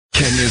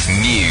Kenya's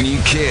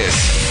new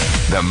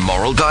kiss. The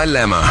moral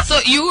dilemma. So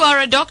you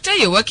are a doctor,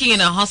 you're working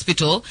in a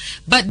hospital,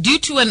 but due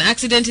to an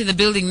accident in the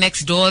building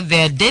next door,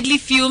 there are deadly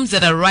fumes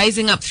that are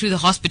rising up through the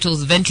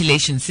hospital's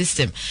ventilation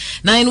system.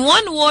 Now, in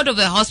one ward of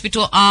the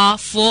hospital are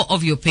 4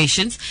 of your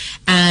patients,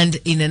 and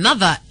in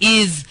another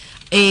is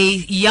a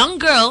young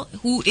girl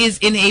who is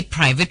in a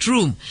private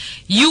room.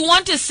 You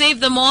want to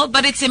save them all,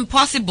 but it's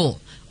impossible.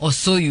 Or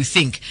so you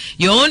think.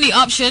 Your only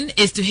option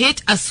is to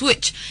hit a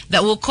switch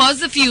that will cause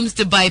the fumes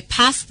to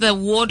bypass the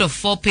ward of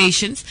 4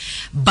 patients.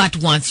 But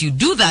once you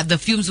do that, the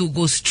fumes will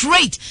go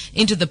straight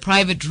into the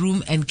private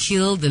room and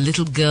kill the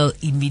little girl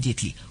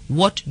immediately.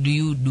 What do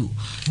you do?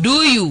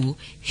 Do you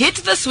hit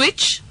the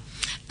switch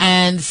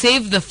and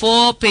save the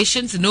 4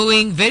 patients,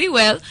 knowing very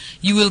well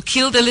you will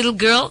kill the little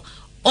girl?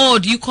 Or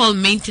do you call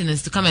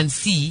maintenance to come and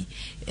see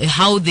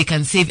how they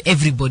can save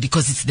everybody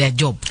because it's their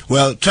job?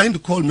 Well, trying to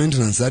call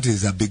maintenance, that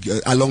is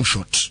a long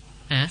shot.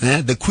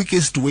 The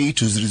quickest way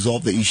to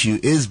resolve the issue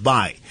is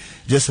by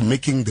just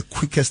making the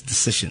quickest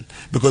decision.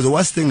 Because the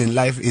worst thing in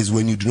life is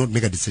when you do not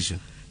make a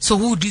decision. So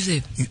who do you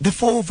save? The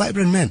 4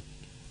 vibrant men.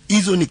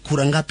 Izo ni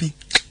kurangapi.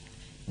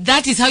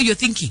 That is how you're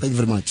thinking. Thank you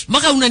very much.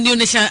 Maka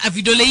unanionesha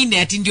vidole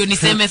ine ati ndio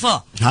niseme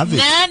for. Have it.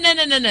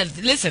 No.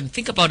 Listen,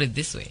 think about it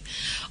this way.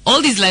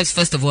 All these lives,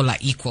 first of all, are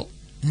equal.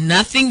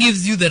 Nothing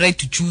gives you the right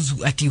to choose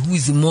who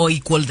is more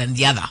equal than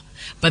the other.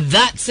 But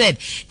that said,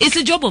 it's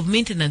a job of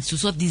maintenance to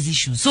sort these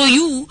issues. So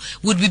you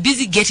would be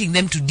busy getting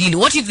them to deal.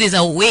 What if there's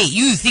a way?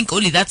 You think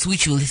only that's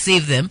which will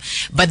save them,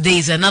 but there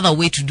is another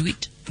way to do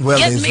it. Well,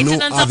 there's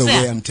no other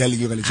way, I'm telling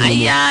you,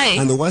 Kalekye.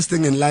 And the worst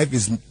thing in life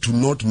is to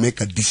not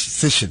make a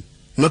decision.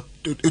 Not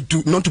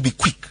to be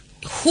quick.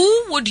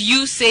 Who would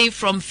you save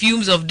from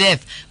fumes of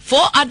death? 4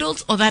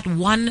 adults or that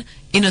one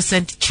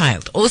innocent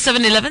child?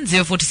 0711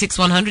 046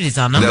 100 is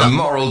our number. The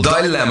moral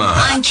dilemma.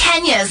 On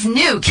Kenya's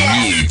new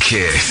kiss. New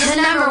kiss.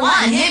 The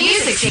 #1 hit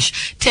music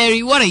station.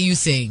 Terry, what are you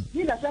saying?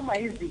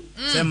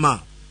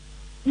 Sema.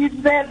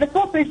 If the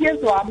 4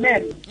 patients were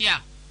men, Yeah.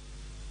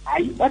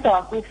 what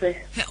are we saying?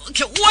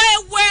 Okay,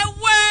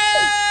 where?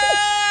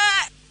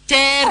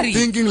 Terry.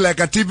 Thinking like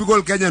a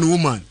typical Kenyan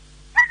woman.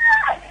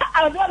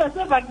 I would rather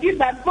save a kid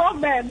than 4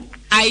 men.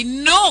 I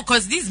know,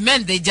 because these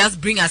men, they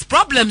just bring us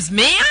problems,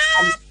 man.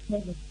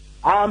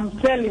 I'm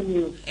telling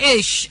you.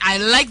 Ish, I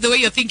like the way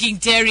you're thinking,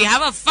 Terry.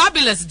 Have a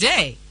fabulous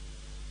day.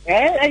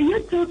 And you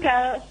too,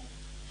 Carl.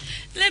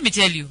 Let me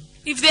tell you,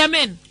 if they're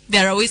men,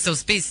 they're a waste of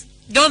space.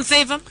 Don't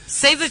save them.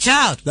 Save the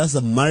child. That's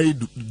a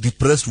married,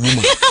 depressed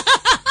woman.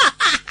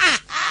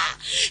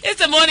 It's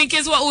the morning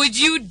kiss. What would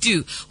you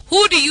do?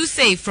 Who do you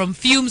save from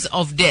fumes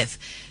of death?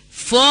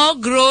 4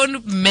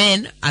 grown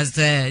men, as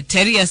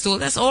Terry has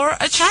told us, or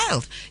a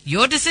child?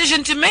 Your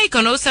decision to make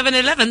on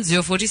 0711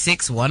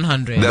 046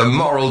 100. The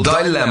moral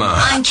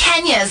dilemma. On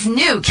Kenya's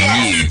new kiss.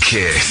 New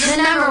kiss.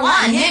 The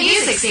 #1 hit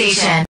music station.